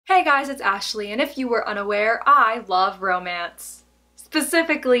Hey guys, it's Ashley, and if you were unaware, I love romance.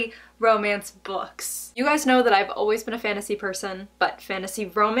 Specifically, romance books. You guys know that I've always been a fantasy person, but fantasy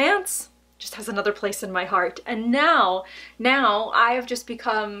romance just has another place in my heart. And now I have just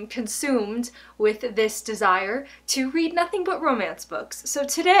become consumed with this desire to read nothing but romance books. So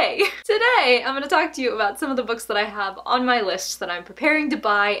today I'm gonna talk to you about some of the books that I have on my list that I'm preparing to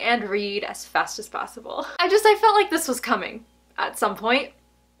buy and read as fast as possible. I felt like this was coming at some point.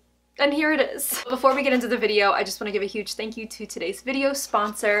 And here it is. Before we get into the video, I just want to give a huge thank you to today's video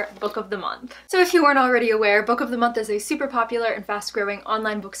sponsor, Book of the Month. So if you weren't already aware, Book of the Month is a super popular and fast-growing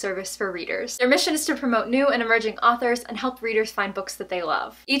online book service for readers. Their mission is to promote new and emerging authors and help readers find books that they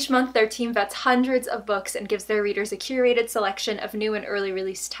love. Each month, their team vets hundreds of books and gives their readers a curated selection of new and early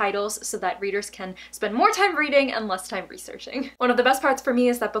release titles so that readers can spend more time reading and less time researching. One of the best parts for me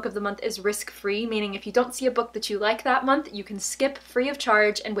is that Book of the Month is risk-free, meaning if you don't see a book that you like that month, you can skip free of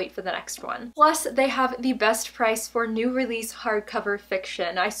charge and wait for the next one. Plus, they have the best price for new release hardcover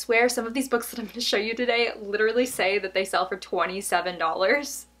fiction. I swear some of these books that I'm going to show you today literally say that they sell for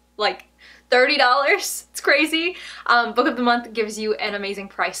 $27. Like, $30. It's crazy. Book of the Month gives you an amazing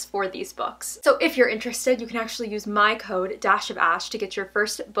price for these books. So if you're interested, you can actually use my code DASHOFASH to get your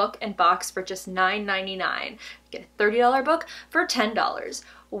first book and box for just $9.99. Get a $30 book for $10.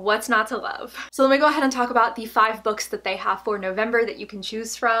 What's not to love? So let me go ahead and talk about the 5 books that they have for November that you can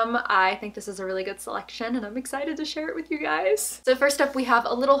choose from. I think this is a really good selection and I'm excited to share it with you guys. So first up we have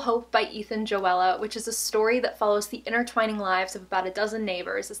A Little Hope by Ethan Joella, which is a story that follows the intertwining lives of about a dozen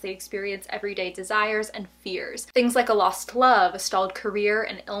neighbors as they experience everyday desires and fears. Things like a lost love, a stalled career,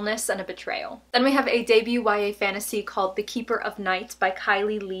 an illness, and a betrayal. Then we have a debut YA fantasy called The Keeper of Night by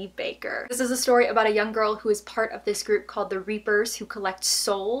Kylie Lee Baker. This is a story about a young girl who is part of this group called the Reapers who collect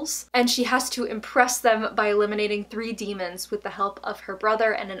souls, and she has to impress them by eliminating 3 demons with the help of her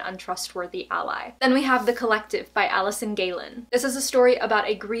brother and an untrustworthy ally. Then we have The Collective by Allison Galen. This is a story about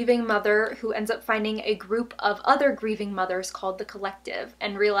a grieving mother who ends up finding a group of other grieving mothers called The Collective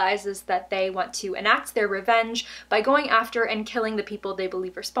and realizes that they want to enact their revenge by going after and killing the people they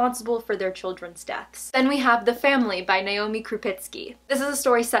believe responsible for their children's deaths. Then we have The Family by Naomi Krupitsky. This is a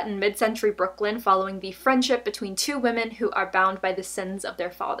story set in mid-century Brooklyn following the friendship between 2 women who are bound by the sins of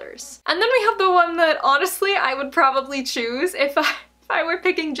their fathers. And then we have the one that honestly I would probably choose if I were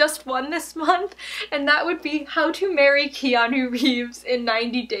picking just one this month, and that would be How to Marry Keanu Reeves in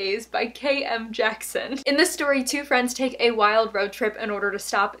 90 Days by K.M. Jackson. In this story, 2 friends take a wild road trip in order to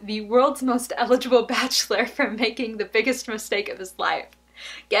stop the world's most eligible bachelor from making the biggest mistake of his life: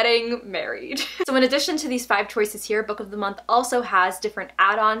 getting married. So in addition to these 5 choices here, Book of the Month also has different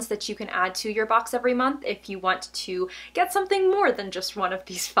add-ons that you can add to your box every month if you want to get something more than just one of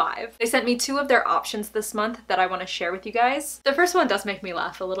these 5. They sent me 2 of their options this month that I want to share with you guys. The first one does make me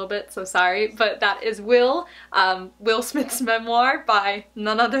laugh a little bit, so sorry, but that is Will Smith's memoir by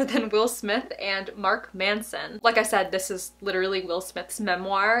none other than Will Smith and Mark Manson. Like I said, this is literally Will Smith's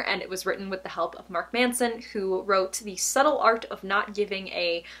memoir, and it was written with the help of Mark Manson, who wrote The Subtle Art of Not Giving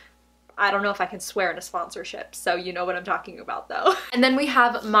I don't know if I can swear in a sponsorship, so you know what I'm talking about though. And then we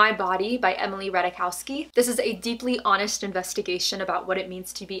have My Body by Emily Ratajkowski. This is a deeply honest investigation about what it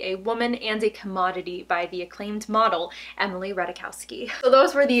means to be a woman and a commodity by the acclaimed model Emily Ratajkowski. So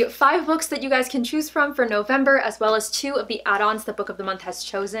those were the 5 books that you guys can choose from for November, as well as 2 of the add-ons that Book of the Month has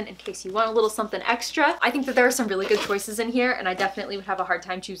chosen in case you want a little something extra. I think that there are some really good choices in here, and I definitely would have a hard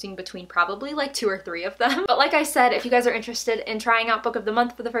time choosing between probably like 2 or 3 of them. But like I said, if you guys are interested in trying out Book of the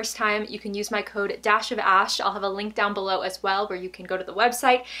Month for the first time, you can use my code DASHOFASH. I'll have a link down below as well where you can go to the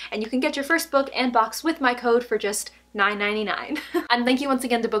website and you can get your first book and box with my code for just $9.99. And thank you once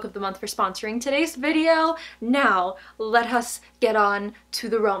again to Book of the Month for sponsoring today's video. Now, let us get on to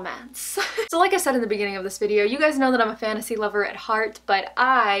the romance. So like I said in the beginning of this video, you guys know that I'm a fantasy lover at heart, but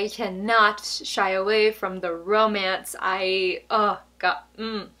I cannot shy away from the romance. I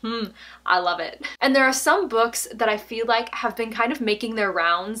love it. And there are some books that I feel like have been kind of making their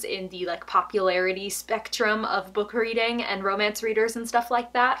rounds in the like popularity spectrum of book reading and romance readers and stuff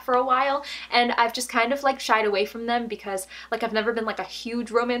like that for a while, and I've just kind of like shied away from them because like I've never been like a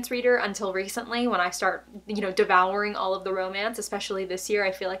huge romance reader until recently when I start, you know, devouring all of the romance. Especially this year,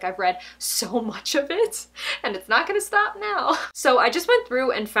 I feel like I've read so much of it and it's not gonna stop now. So I just went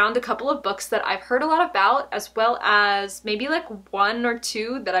through and found a couple of books that I've heard a lot about, as well as maybe like 1 or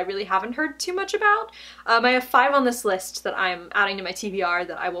 2 that I really haven't heard too much about. I have 5 on this list that I'm adding to my TBR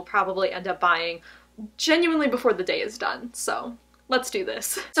that I will probably end up buying genuinely before the day is done. So Let's do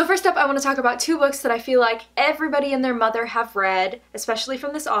this. So first up, I want to talk about two books that I feel like everybody and their mother have read, especially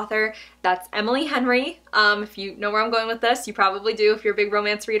from this author. That's Emily Henry. If you know where I'm going with this, you probably do if you're a big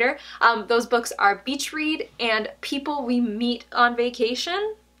romance reader. Those books are Beach Read and People We Meet on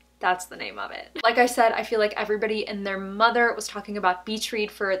Vacation. That's the name of it. Like I said, I feel like everybody and their mother was talking about Beach Read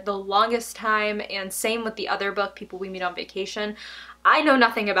for the longest time, and same with the other book, People We Meet on Vacation. I know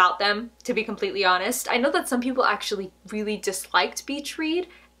nothing about them, to be completely honest. I know that some people actually really disliked Beach Read,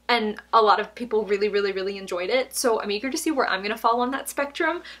 and a lot of people really enjoyed it, so I'm eager to see where I'm gonna fall on that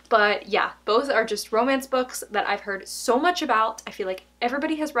spectrum. But yeah, both are just romance books that I've heard so much about. I feel like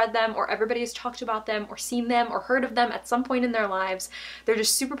everybody has read them, or everybody has talked about them, or seen them, or heard of them at some point in their lives. They're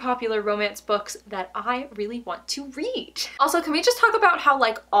just super popular romance books that I really want to read. Also, can we just talk about how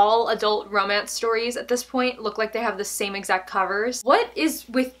like all adult romance stories at this point look like they have the same exact covers? What is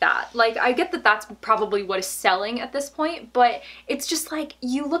with that? Like, I get that that's probably what is selling at this point, but it's just like,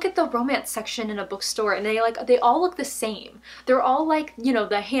 you look at the romance section in a bookstore and they all look the same. They're all like, you know,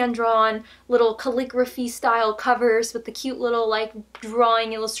 the hand-drawn little calligraphy style covers with the cute little like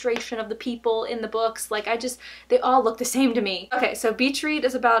drawing illustration of the people in the books. Like, they all look the same to me. Okay, so Beach Read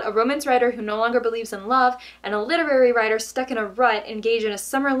is about a romance writer who no longer believes in love and a literary writer stuck in a rut engaged in a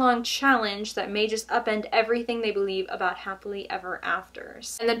summer-long challenge that may just upend everything they believe about happily ever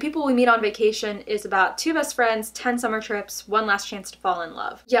afters. And then People We Meet on Vacation is about two best friends, 10 summer trips, one last chance to fall in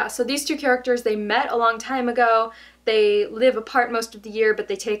love. Yeah, so these two characters, they met a long time ago. They live apart most of the year, but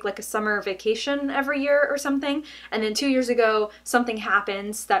they take like a summer vacation every year or something. And then 2 years ago, something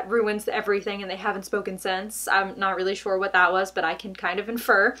happens that ruins everything and they haven't spoken since. I'm not really sure what that was, but I can kind of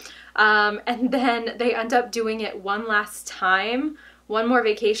infer. And then they end up doing it one last time, one more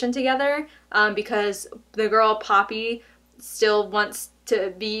vacation together, because the girl, Poppy, still wants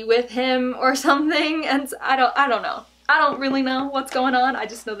to be with him or something. And I don't know. I don't really know what's going on. I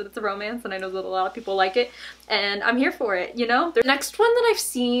just know that it's a romance and I know that a lot of people like it and I'm here for it, you know? The next one that I've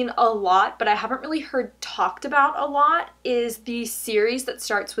seen a lot but I haven't really heard talked about a lot is the series that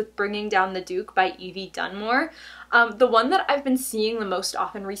starts with Bringing Down the Duke by Evie Dunmore. The one that I've been seeing the most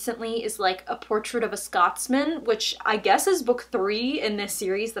often recently is like A Portrait of a Scotsman, which I guess is book 3 in this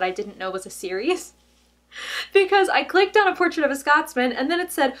series that I didn't know was a series. Because I clicked on A Portrait of a Scotsman and then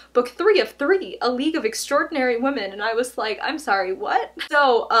it said book 3 of 3, A League of Extraordinary Women, and I was like, I'm sorry, what?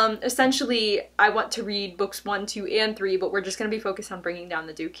 So essentially I want to read books 1, 2, and 3, but we're just gonna be focused on Bringing Down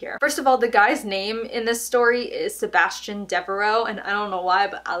the Duke here. First of all, the guy's name in this story is Sebastian Devereux, and I don't know why,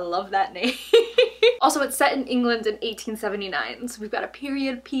 but I love that name. Also, it's set in England in 1879, so we've got a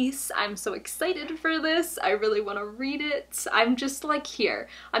period piece. I'm so excited for this. I really want to read it. I'm just like here.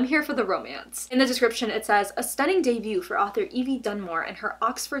 I'm here for the romance. In the description it says, a stunning debut for author Evie Dunmore and her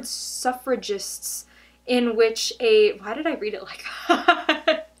Oxford suffragists, in which why did I read it like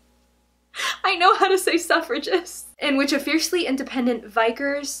that? I know how to say suffragists. In which a fiercely independent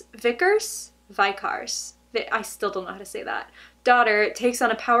vicars, I still don't know how to say that, daughter takes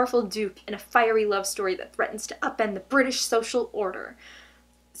on a powerful duke in a fiery love story that threatens to upend the British social order.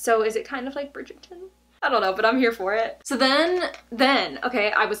 So is it kind of like Bridgerton? I don't know, but I'm here for it. So then,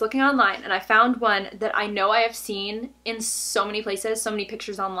 okay, I was looking online and I found one that I know I have seen in so many places, so many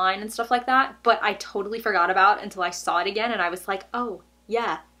pictures online and stuff like that, but I totally forgot about until I saw it again and I was like, oh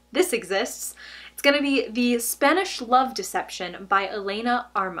yeah, this exists. It's gonna be The Spanish Love Deception by Elena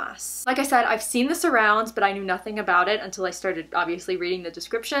Armas. Like I said, I've seen this around, but I knew nothing about it until I started obviously reading the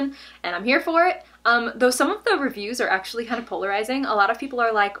description, and I'm here for it. Though some of the reviews are actually kind of polarizing. A lot of people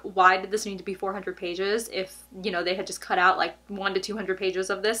are like, why did this need to be 400 pages? If, you know, they had just cut out like 100 to 200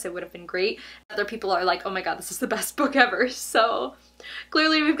 pages of this, it would have been great. Other people are like, oh my god, this is the best book ever. So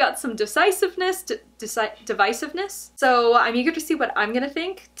clearly we've got some divisiveness. So I'm eager to see what I'm gonna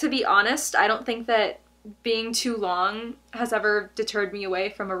think. To be honest, I don't think that being too long has ever deterred me away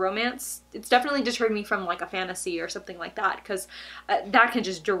from a romance. It's definitely deterred me from like a fantasy or something like that, because that can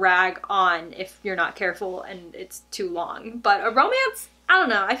just drag on if you're not careful and it's too long. But a romance, I don't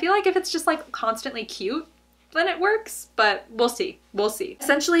know. I feel like if it's just like constantly cute, then it works, but we'll see. We'll see.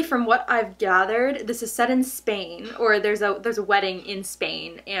 Essentially, from what I've gathered, this is set in Spain, or there's a wedding in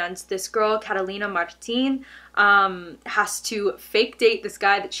Spain, and this girl, Catalina Martin, has to fake date this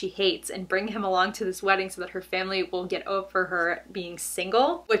guy that she hates and bring him along to this wedding so that her family will get over her being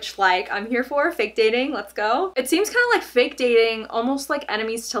single, which, like, I'm here for. Fake dating, let's go. It seems kind of like fake dating, almost like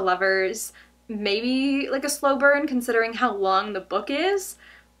enemies to lovers, maybe like a slow burn considering how long the book is.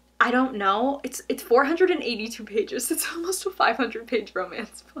 I don't know. It's 482 pages. It's almost a 500-page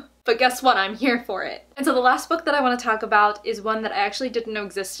romance book. But guess what? I'm here for it. And so the last book that I want to talk about is one that I actually didn't know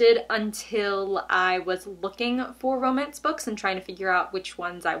existed until I was looking for romance books and trying to figure out which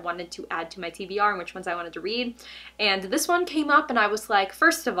ones I wanted to add to my TBR and which ones I wanted to read. And this one came up and I was like,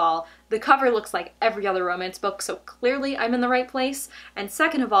 first of all, the cover looks like every other romance book, so clearly I'm in the right place. And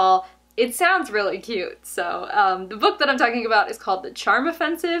second of all, it sounds really cute. So the book that I'm talking about is called The Charm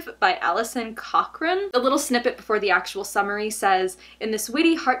Offensive by Alison Cochrane. The little snippet before the actual summary says, "In this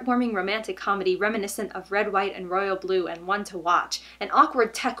witty, heartwarming romantic comedy reminiscent of Red, White, and Royal Blue and One to Watch, an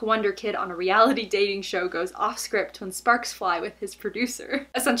awkward tech wonder kid on a reality dating show goes off script when sparks fly with his producer."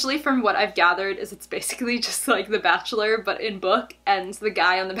 Essentially, from what I've gathered, is it's basically just like The Bachelor but in book, and the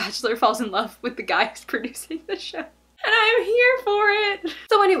guy on The Bachelor falls in love with the guy who's producing the show. And I'm here for it!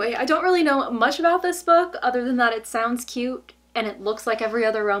 So anyway, I don't really know much about this book other than that it sounds cute and it looks like every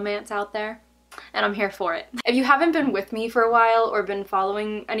other romance out there. And I'm here for it. If you haven't been with me for a while or been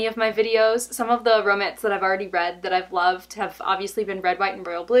following any of my videos, some of the romance that I've already read that I've loved have obviously been Red, White, and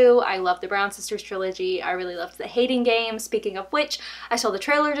Royal Blue. I love the Brown Sisters trilogy. I really loved The Hating Game. Speaking of which, I saw the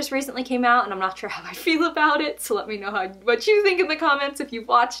trailer just recently came out and I'm not sure how I feel about it, so let me know what you think in the comments if you've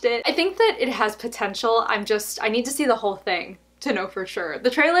watched it. I think that it has potential. I need to see the whole thing to know for sure. The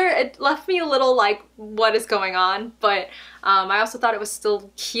trailer, it left me a little like, what is going on? But I also thought it was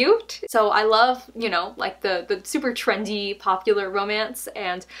still cute. So I love, you know, like the super trendy, popular romance,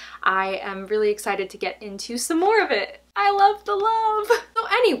 and I am really excited to get into some more of it. I love the love! So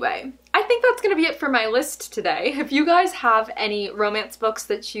anyway, I think that's gonna be it for my list today. If you guys have any romance books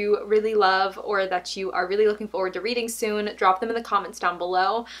that you really love or that you are really looking forward to reading soon, drop them in the comments down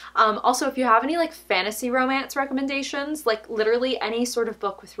below. Also, if you have any like fantasy romance recommendations, like literally any sort of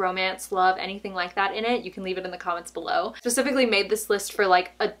book with romance, love, anything like that in it, you can leave it in the comments below. Specifically made this list for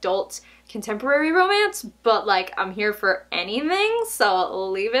like adult contemporary romance, but like I'm here for anything, so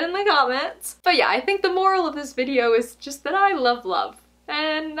leave it in the comments. But yeah, I think the moral of this video is just that I love love,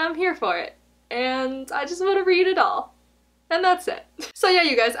 and I'm here for it, and I just want to read it all. And that's it. So yeah,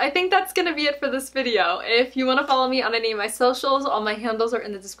 you guys, I think that's gonna be it for this video. If you want to follow me on any of my socials, all my handles are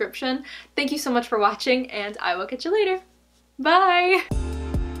in the description. Thank you so much for watching, and I will catch you later. Bye!